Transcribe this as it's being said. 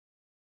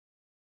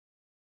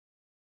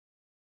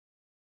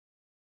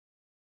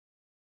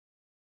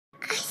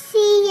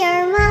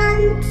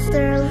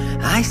monsters.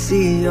 I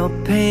see your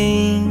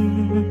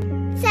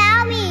pain.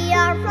 Tell me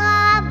your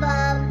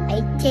problem,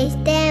 I chase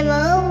them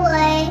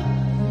away.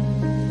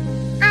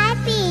 I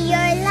be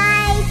your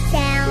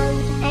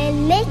lighthouse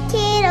and make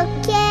it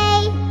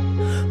okay.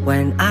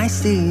 When I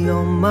see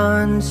your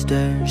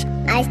monsters,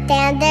 I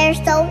stand there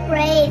so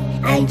brave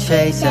and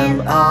chase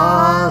them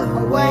all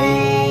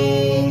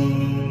away.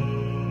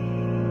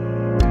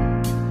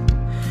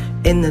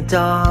 In the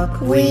dark,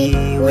 we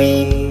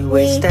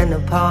stand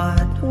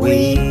apart.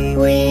 We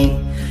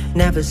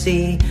never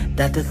see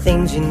that the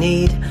things you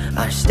need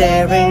are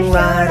staring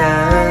right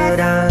at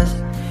us.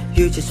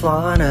 You just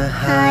wanna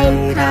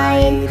hide.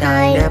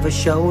 Never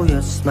show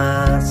your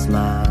smile.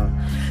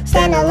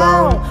 Stand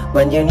alone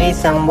when you need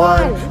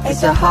someone.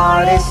 It's the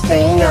hardest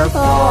thing of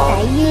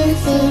all. You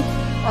see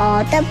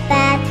all the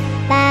bad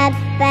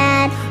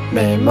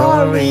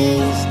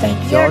memories.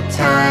 Take your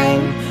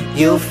time,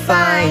 you'll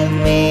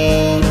find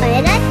me.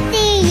 When I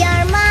see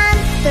your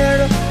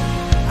monster,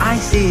 I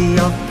see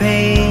your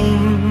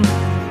pain.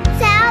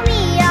 tell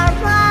me your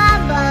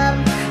problem,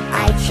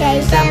 I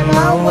chase them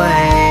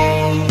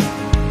away.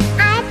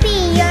 I be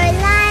your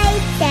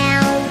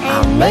lighthouse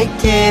I'll and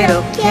make it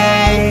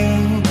okay.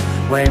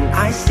 When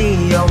I see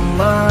your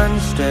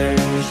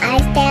monsters, I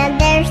stand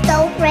there so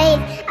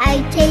brave,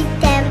 I chase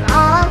them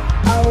all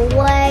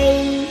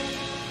away.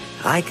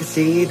 I can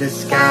see the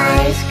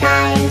sky,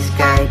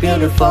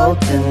 beautiful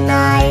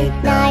tonight.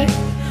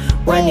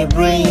 When you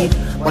breathe,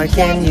 why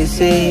can't you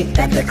see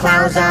that the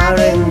clouds are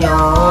in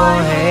your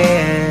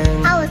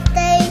hands? I will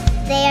stay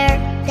there.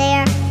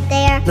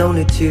 No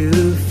need to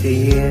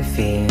fear.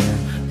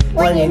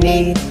 When you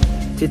need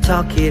to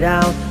talk it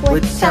out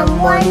with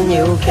someone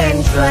you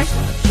can trust,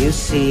 you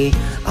see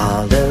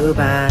all the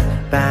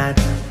bad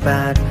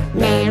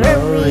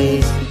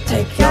memories.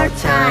 Take your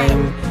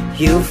time,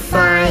 you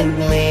find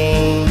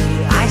me.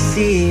 I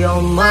see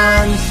your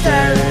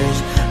monsters,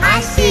 I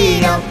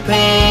see your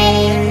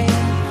pain.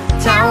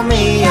 Tell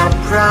me your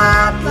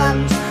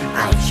problems,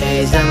 I'll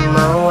chase them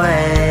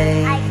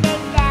away. I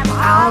take them all.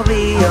 I'll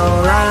be your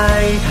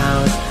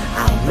lighthouse,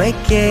 I'll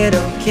make it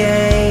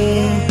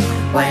okay.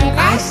 When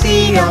I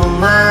see your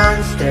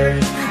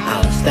monsters,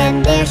 I'll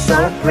stand there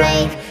so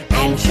brave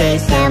and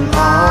chase them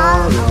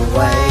all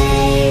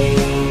away.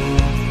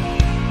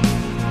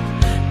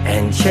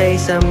 And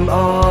chase them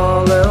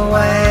all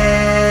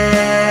away.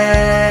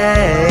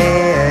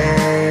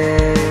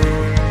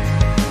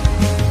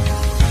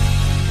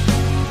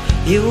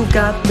 You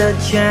got the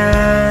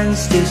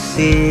chance to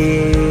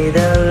see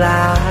the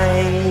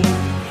light,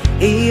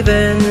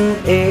 even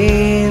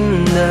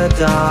in the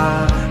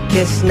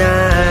darkest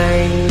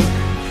night.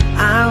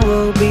 I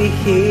will be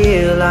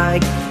here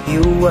like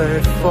you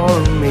were for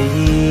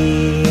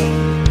me.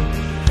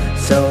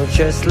 So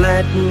just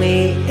let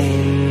me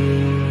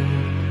in.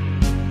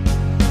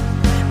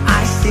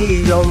 I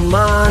see your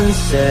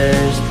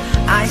monsters,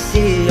 I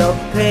see your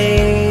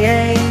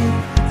pain.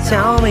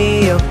 Tell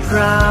me your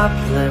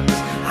problems,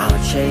 I'll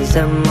chase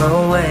them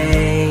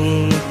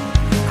away.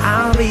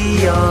 I'll be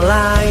your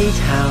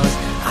lighthouse,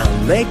 I'll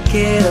make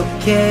it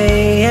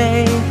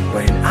okay.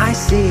 When I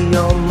see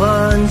your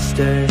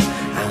monsters,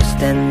 I'll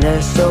stand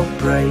there so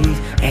brave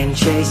and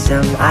chase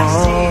them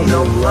all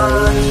away. I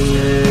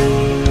see your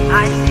monsters,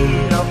 I see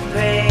your